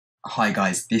Hi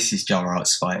guys, this is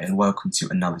ImArtsify and welcome to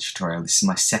another tutorial. This is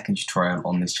my second tutorial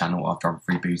on this channel after I've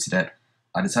rebooted it.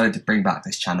 I decided to bring back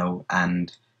this channel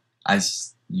and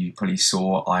as you probably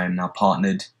saw, I am now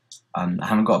partnered. I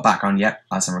haven't got a background yet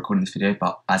as I'm recording this video,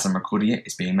 but as I'm recording it,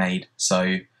 it's being made.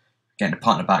 So getting a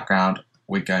partner background,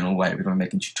 we're going all the way. We're going to be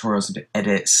making tutorials and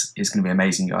edits. It's going to be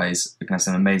amazing, guys. We're going to have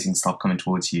some amazing stuff coming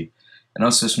towards you. And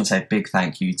also just want to say a big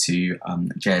thank you to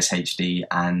JSHD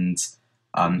and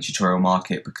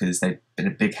TutorialMarket because they've been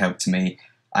a big help to me.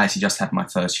 I actually just had my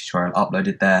first tutorial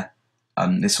uploaded there.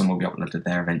 This one will be uploaded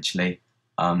there eventually,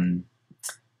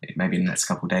 maybe in the next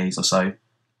couple of days or so. I'm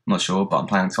not sure, but I'm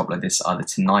planning to upload this either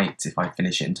tonight if I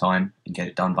finish it in time and get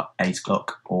it done by 8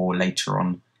 o'clock or later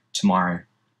on tomorrow.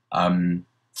 But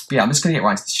yeah, I'm just going to get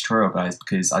right into the tutorial, guys,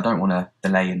 because I don't want to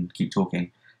delay and keep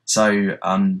talking. So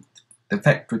the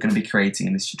effect we're going to be creating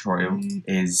in this tutorial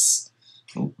is...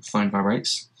 Oh, phone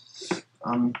vibrates.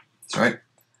 Sorry.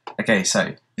 Okay,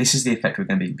 so this is the effect we're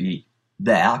going to be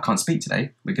there. I can't speak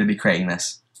today. We're going to be creating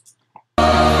this.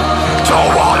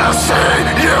 Don't wanna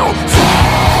see you.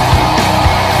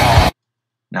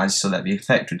 Now, just so that the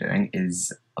effect we're doing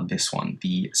is this one,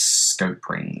 the scope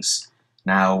rings.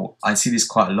 Now, I see this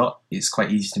quite a lot. It's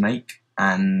quite easy to make,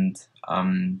 and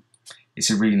it's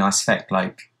a really nice effect.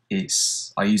 Like, I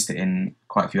used it in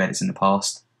quite a few edits in the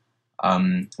past.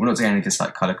 We're not doing any of this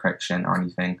like color correction or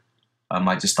anything.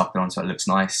 I just stuck it on so it looks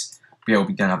nice. But yeah, we'll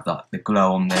be going to have the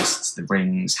glow on this, the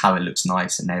rings, how it looks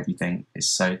nice, and everything.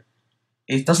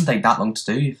 It doesn't take that long to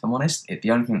do, if I'm honest.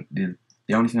 The only thing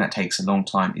that takes a long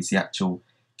time is the actual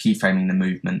keyframing, the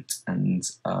movement, and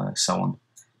so on.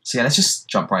 So yeah, let's just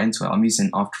jump right into it. I'm using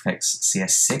After Effects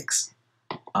CS6.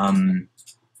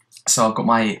 So I've got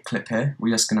my clip here.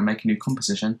 We're just going to make a new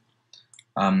composition.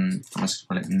 I'm just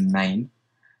going to call it main.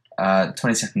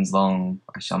 20 seconds long.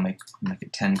 Actually, I'll make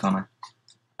it 10, can't I?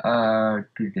 Yep,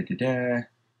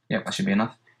 that should be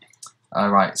enough.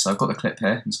 Right, so I've got the clip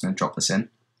here. I'm just going to drop this in.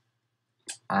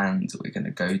 And we're going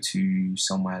to go to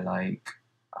somewhere like...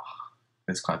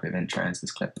 there's quite a bit of intro into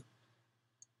this clip.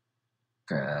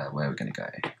 Where are we going to go?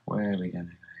 Where are we going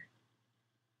to go?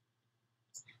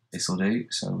 This will do.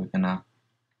 So we're going to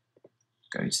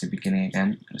go to the beginning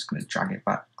again. I'm just going to drag it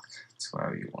back to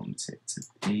where we want it to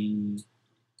be.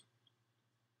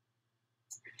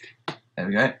 There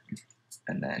we go.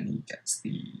 And then he gets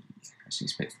the... Actually,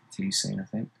 it's a bit too soon, I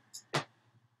think.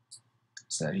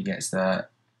 So he gets the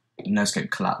no scope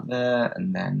collapse there,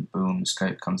 and then boom,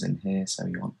 scope comes in here. So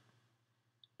you want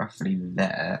roughly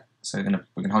there. So we're gonna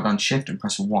hold down Shift and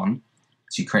press 1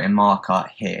 to create a marker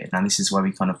here. Now this is where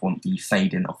we kind of want the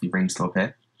fading of the rings to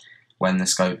appear. When the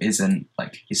scope isn't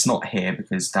it's not here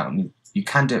because you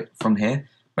can do it from here,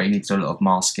 but you need to do a lot of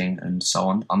masking and so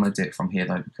on. I'm gonna do it from here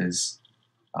though because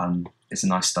it's a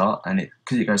nice start, and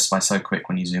because it goes by so quick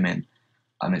when you zoom in,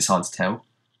 it's hard to tell.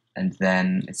 And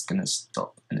then it's gonna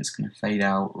stop and it's gonna fade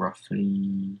out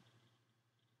roughly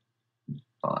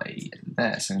by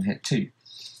there. So I'm gonna hit 2.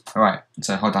 Alright,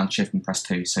 so hold down Shift and press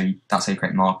 2. So that's how you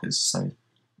create markers. So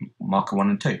marker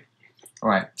 1 and 2.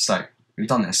 Alright, so we've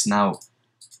done this. Now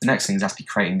the next thing is actually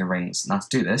creating the rings. Now to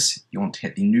do this, you want to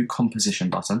hit the new composition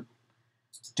button,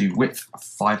 do width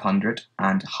 500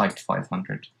 and height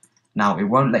 500. Now it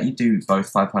won't let you do both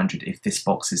 500 if this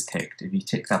box is ticked. If you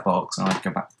tick that box and I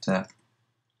go back to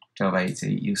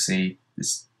 1280, you'll see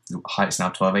this height's now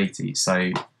 1280. So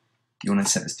you want to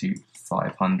set this to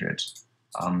 500.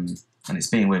 And it's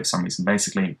being weird for some reason.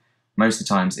 Basically, most of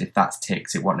the times if that's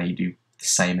ticked, it won't let you do the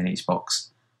same in each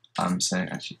box. So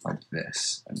actually if I do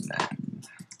this and then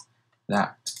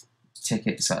that, tick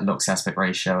it so it looks aspect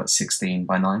ratio at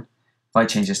 16:9. If I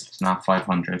change this to now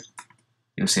 500,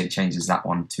 you'll see it changes that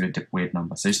one to a weird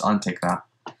number. So just untick that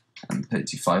and put it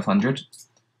to 500.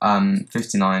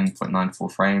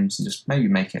 59.94 frames, and just maybe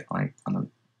make it like, I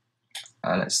don't know,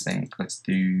 let's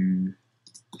do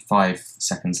 5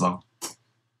 seconds long.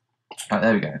 Right,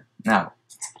 there we go. Now,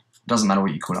 it doesn't matter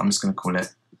what you call it, I'm just going to call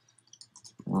it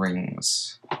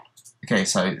rings. Okay,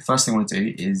 so the first thing I want to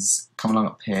do is come along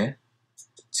up here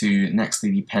to next to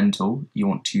the pen tool. You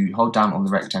want to hold down on the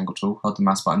rectangle tool, hold the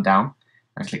mouse button down,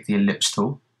 and click the ellipse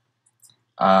tool.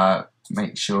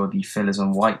 Make sure the fill is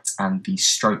on white and the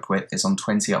stroke width is on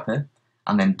 20 up here,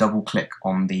 and then double click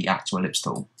on the actual ellipse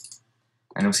tool.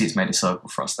 And you'll see it's made a circle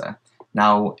for us there.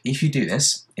 Now, if you do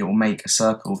this, it will make a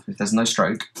circle. If there's no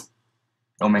stroke, it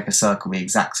will make a circle the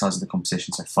exact size of the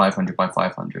composition, so 500 by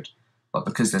 500. But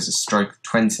because there's a stroke of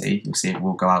 20, you'll see it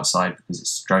will go outside because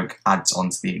its stroke adds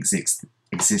onto the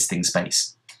existing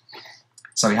space.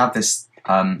 So we have this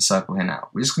circle here now.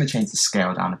 We're just going to change the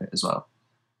scale down a bit as well.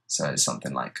 So it's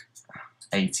something like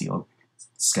 80 or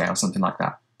scale, something like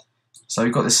that. So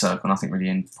we've got this circle, nothing really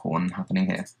important happening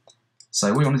here.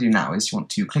 So what you want to do now is you want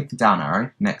to click the down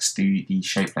arrow next to the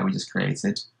shape layer we just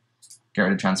created, get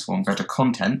rid of transform, go to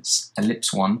contents,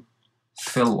 ellipse 1,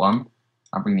 fill 1,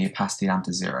 and bring the opacity down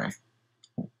to 0.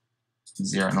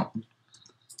 0, not 1.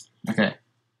 Okay,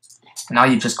 now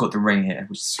you've just got the ring here,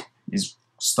 which is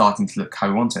starting to look how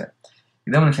we want it.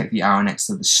 You then want to click the arrow next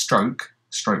to the stroke,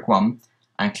 stroke 1,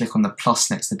 and click on the plus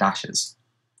next to dashes.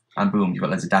 And boom, you've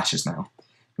got loads of dashes now.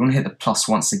 You want to hit the plus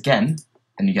once again,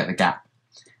 and you get the gap.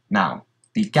 Now,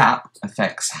 the gap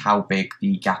affects how big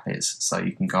the gap is, so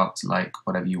you can go up to like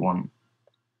whatever you want.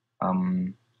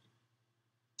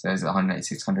 So is it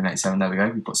 186, 187? There we go.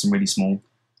 We've got some really small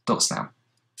dots now,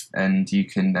 and you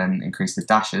can then increase the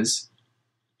dashes.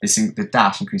 The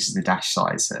dash increases the dash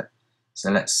size here.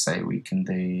 So let's say we can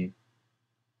do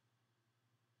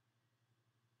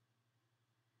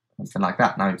something like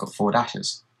that. Now we've got 4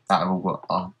 dashes. That have all got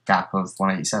a gap of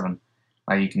 187.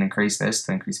 Now you can increase this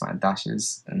to increase the amount of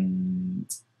dashes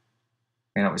and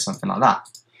end up with something like that.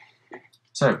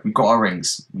 So we've got our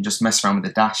rings. We just mess around with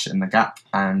the dash and the gap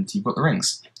and you've got the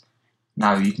rings.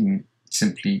 Now you can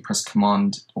simply press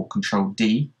Command or Control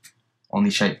D on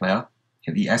the shape layer,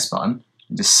 hit the S button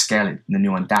and just scale it, the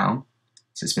new one down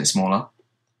so it's a bit smaller.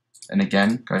 And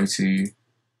again, go to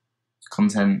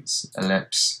Contents,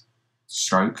 Ellipse,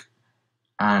 Stroke,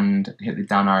 and hit the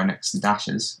down arrow next to the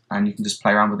dashes, and you can just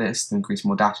play around with this to increase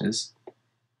more dashes.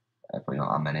 Probably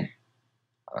not that many.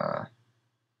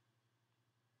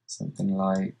 Something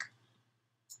like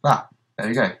that. There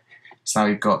we go. So now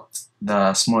we've got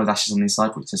the smaller dashes on the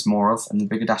inside, which there's more of, and the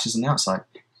bigger dashes on the outside.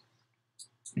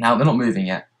 Now they're not moving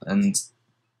yet, and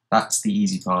that's the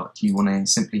easy part. You want to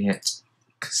simply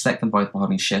select them both by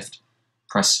holding Shift,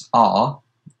 press R,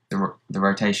 the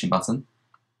rotation button,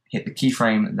 hit the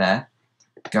keyframe there,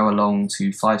 go along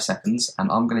to 5 seconds,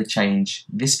 and I'm going to change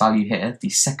this value here, the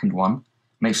second one,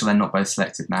 make sure they're not both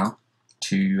selected now,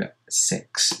 to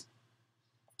 6.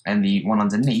 And the one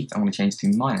underneath, I'm going to change to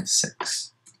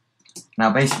 -6.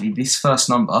 Now basically this first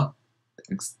number,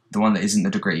 the one that isn't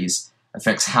the degrees,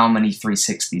 affects how many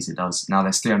 360s it does. Now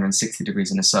there's 360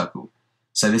 degrees in a circle,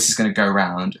 so this is going to go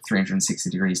around 360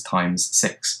 degrees times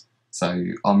 6. So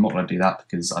I'm not going to do that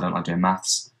because I don't like doing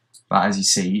maths, but as you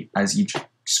see, as you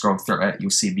scroll through it, you'll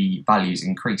see the values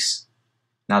increase.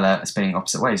 Now they're spinning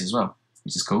opposite ways as well,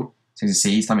 which is cool. So as you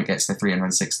see, each time it gets to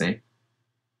 360,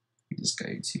 you just go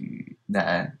to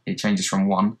there, it changes from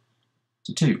 1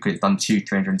 to 2 because it's done 2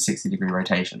 360 degree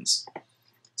rotations.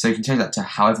 So you can change that to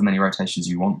however many rotations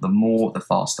you want, the more the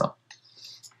faster.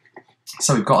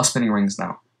 So we've got our spinning rings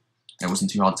now. It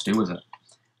wasn't too hard to do, was it?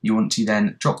 You want to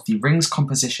then drop the rings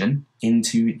composition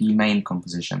into the main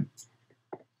composition.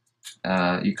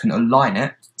 You can align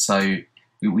it, so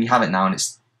we have it now and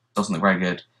it doesn't look very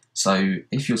good. So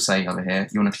if you'll say over here,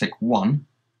 you want to click 1,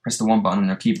 press the 1 button on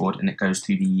your keyboard and it goes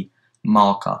to the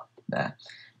marker there.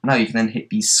 Now you can then hit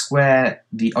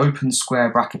the open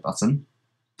square bracket button,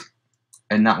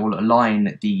 and that will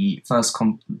align the first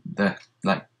the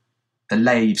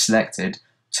layer you've selected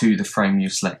to the frame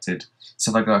you've selected. So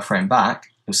if I go a frame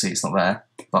back, you'll see it's not there,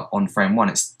 but on frame 1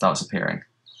 it starts appearing.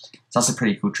 So that's a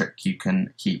pretty cool trick you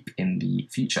can keep in the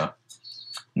future.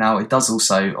 Now it does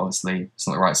also, obviously, it's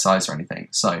not the right size or anything.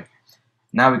 So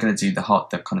now we're going to do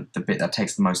the bit that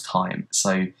takes the most time.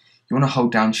 So you want to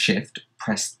hold down Shift,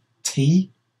 press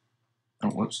T. Oh,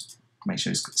 whoops! Make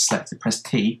sure it's selected. Press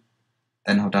T,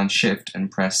 then hold down Shift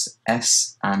and press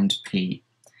S and P.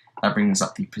 That brings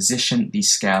up the position, the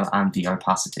scale, and the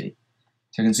opacity.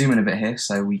 So I can zoom in a bit here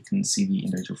so we can see the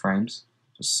individual frames.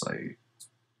 Just so.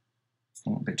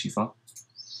 Oh, a bit too far.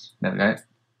 There we go.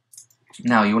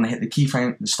 Now you want to hit the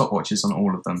keyframe, the stopwatches on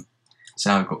all of them. So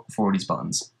now we've got 4 of these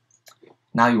buttons.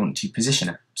 Now you want to position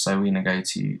it. So we're going to go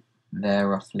to there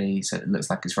roughly, so it looks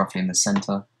like it's roughly in the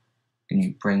center. And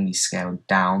you bring the scale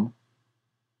down.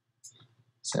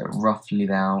 So it roughly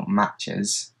now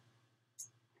matches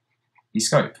the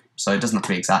scope. So it doesn't have to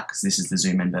be exact because this is the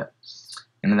zoom in bit.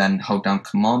 And then hold down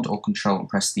Command or Control and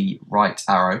press the right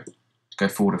arrow to go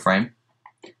forward a frame.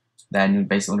 Then you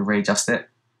basically want to readjust it,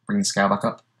 bring the scale back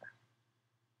up.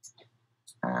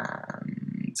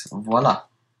 And voila.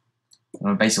 And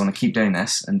I basically want to keep doing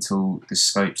this until the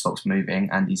scope stops moving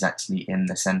and he's actually in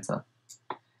the center.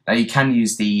 Now you can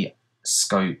use the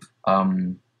scope,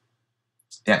 the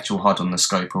actual HUD on the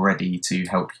scope already to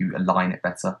help you align it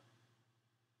better.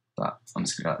 But I'm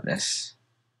just going to go like this,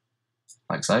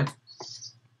 like so.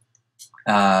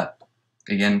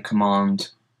 Again,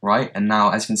 Command right, and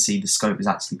now as you can see the scope is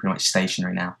actually pretty much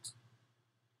stationary now.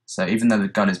 So even though the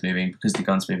gun is moving, because the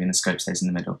gun's moving, the scope stays in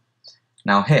the middle.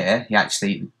 Now here,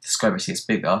 the scope actually gets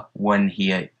bigger when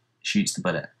he shoots the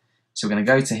bullet. So we're going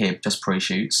to go to here, just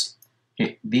pre-shoots,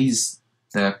 hit these,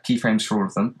 the keyframes for all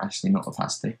of them, actually not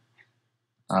opacity.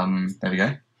 There we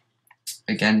go.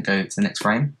 Again, go to the next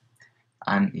frame,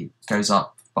 and it goes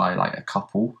up by like a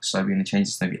couple, so we're going to change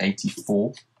this to maybe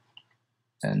 84,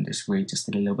 and just readjust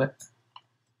it a little bit.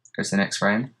 Go to the next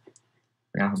frame,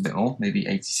 we're going to have a bit more, maybe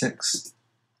 86,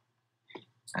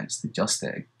 and just adjust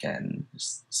it again,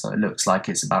 just so it looks like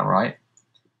it's about right.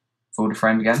 Forward the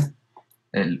frame again,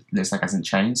 it looks like it hasn't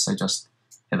changed, so just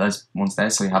hit those ones there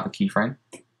so you have a keyframe.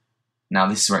 Now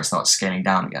this is where it starts scaling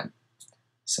down again.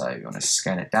 So you want to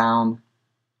scale it down,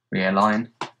 realign,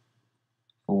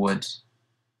 forward,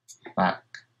 back,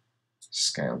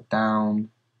 scale down,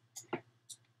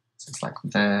 so it's like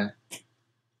there,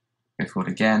 go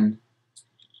forward again.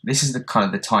 This is the kind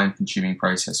of the time consuming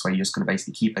process where you're just going to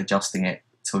basically keep adjusting it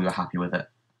till you're happy with it.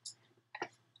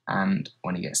 And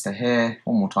when it gets to here,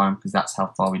 one more time, because that's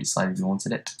how far we decided we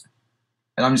wanted it.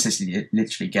 And I'm just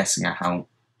literally guessing at how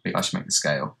big I should make the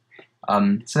scale.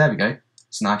 So there we go.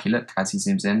 So now if you look, as he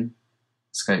zooms in,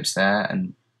 scope's there,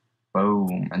 and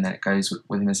boom, and then it goes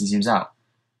with him as he zooms out.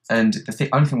 And the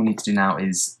only thing we need to do now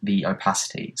is the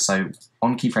opacity. So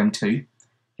on keyframe 2,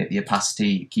 hit the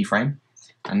opacity keyframe,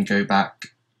 and go back,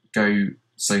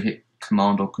 so hit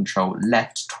Command or Control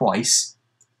left twice,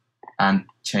 and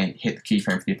hit the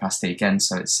keyframe for the opacity again,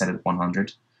 so it's set at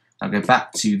 100. Now go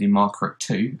back to the marker at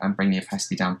 2 and bring the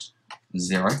opacity down to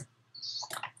 0.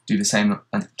 Do the same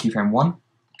at keyframe 1,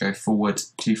 go forward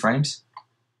 2 frames,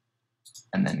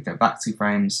 and then go back 2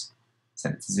 frames,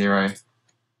 set it to 0,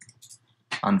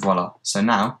 and voila. So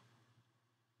now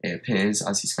it appears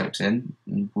as he scopes in,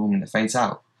 and boom, and it fades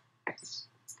out.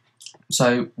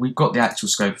 So we've got the actual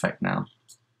scope effect now.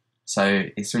 So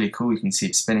it's really cool, you can see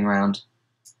it spinning around.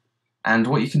 And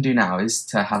what you can do now is,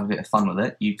 to have a bit of fun with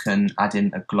it, you can add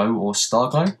in a glow or star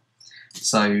glow.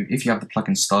 So if you have the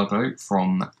plugin Star Glow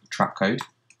from Trapcode,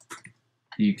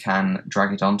 you can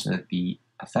drag it onto the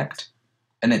effect.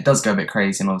 And it does go a bit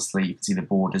crazy, and obviously you can see the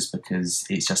borders because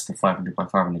it's just a 500 by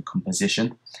 500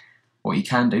 composition. What you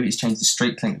can do is change the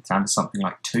streak length down to something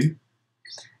like 2.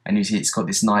 And you see it's got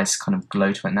this nice kind of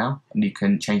glow to it now. And you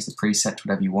can change the preset to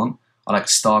whatever you want. I like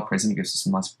Star Prism, it gives us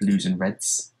some nice blues and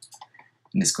reds.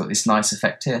 And it's got this nice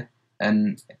effect here.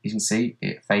 And you can see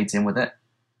it fades in with it.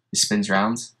 It spins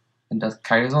around and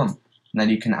carries on. And then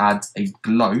you can add a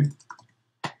glow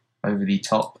over the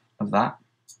top of that.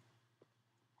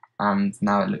 And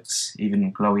now it looks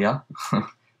even glowier.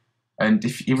 And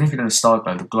even if you're going to Star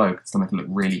Glow, the glow can still make it look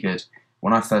really good.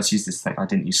 When I first used this effect, I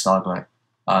didn't use Star Glow.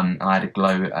 And I had a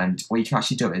glow, and what you can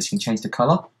actually do is you can change the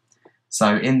colour.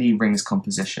 So in the rings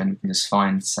composition, you can just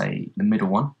find, say, the middle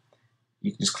one.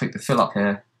 You can just click the fill up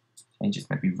here, change it to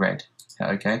maybe red. Hit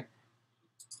OK.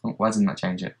 Oh, why didn't that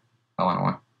change it? Oh, I know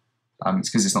why. It's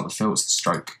because it's not the fill, it's the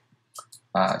stroke.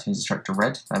 Change the stroke to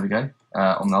red. There we go.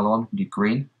 On the other one, we do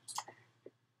green.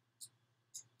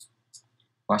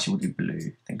 Well, actually, we'll do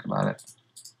blue. Think about it.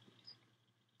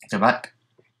 Go back.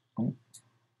 Oh.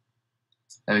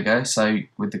 There we go. So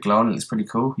with the glow on, it looks pretty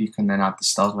cool. You can then add the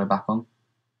star glow back on,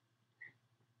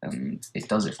 and it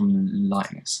does it from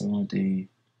lightness. So I'm going to do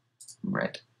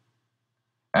red.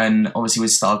 And obviously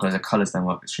with star glow, the colours then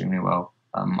work extremely well.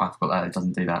 I forgot that it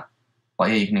doesn't do that. But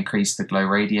yeah, you can increase the glow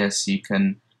radius. You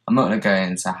can. I'm not going to go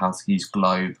into how to use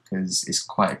glow because it's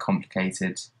quite a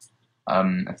complicated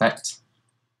effect.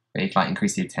 But you can like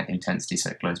increase the intensity so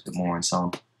it glows a bit more and so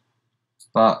on.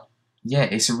 But yeah,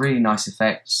 it's a really nice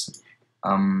effect.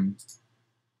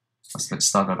 Let's put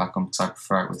star glow back on because I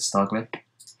prefer it with star glow.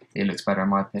 It looks better in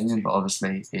my opinion, but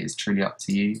obviously it is truly up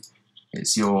to you.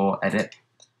 It's your edit.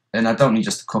 And I don't need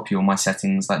just to copy all my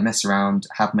settings, like mess around,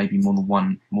 have maybe more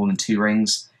than 2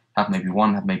 rings, have maybe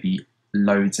 1, have maybe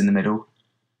loads in the middle.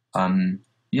 You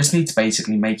just need to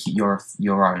basically make it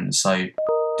your own. So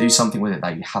do something with it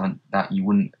that you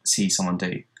wouldn't see someone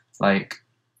do. Like,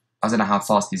 I don't know how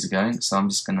fast these are going, so I'm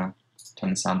just gonna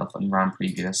turn the sound off and round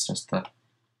preview this just to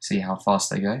see how fast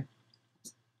they go.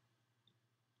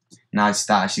 Now that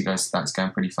actually that's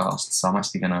going pretty fast, so I'm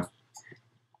actually gonna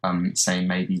say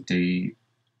maybe do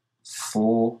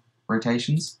 4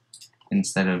 rotations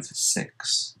instead of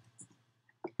 6,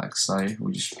 like so.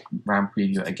 We'll just round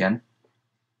preview it again.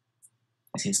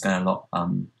 See, it's going a lot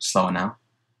slower now.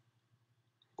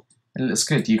 It looks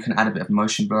good. You can add a bit of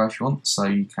motion blur if you want, so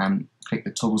you can click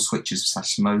the toggle switches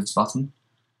 / modes button,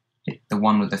 hit the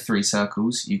one with the 3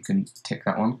 circles, you can tick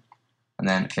that one, and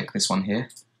then click this one here.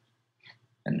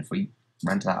 And if we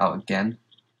render that out again,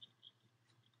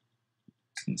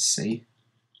 you can see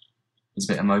there's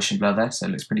a bit of motion blur there, so it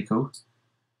looks pretty cool.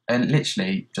 And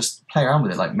literally just play around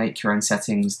with it, like make your own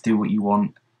settings, do what you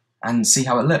want, and see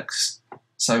how it looks.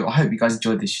 So I hope you guys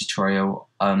enjoyed this tutorial.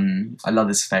 I love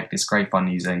this effect, it's great fun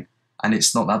using, and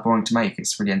it's not that boring to make,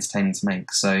 it's really entertaining to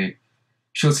make. So be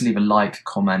sure to leave a like,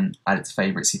 comment, add it to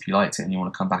favourites if you liked it and you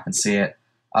want to come back and see it.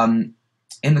 In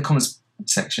the comments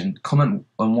section, comment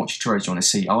on what tutorials you want to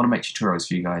see. I want to make tutorials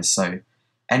for you guys, so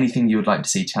anything you would like to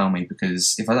see, tell me,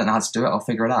 because if I don't know how to do it, I'll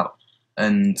figure it out.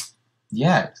 And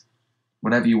yeah,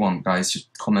 whatever you want, guys, just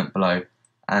comment below.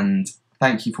 And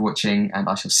thank you for watching, and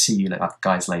I shall see you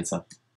guys later.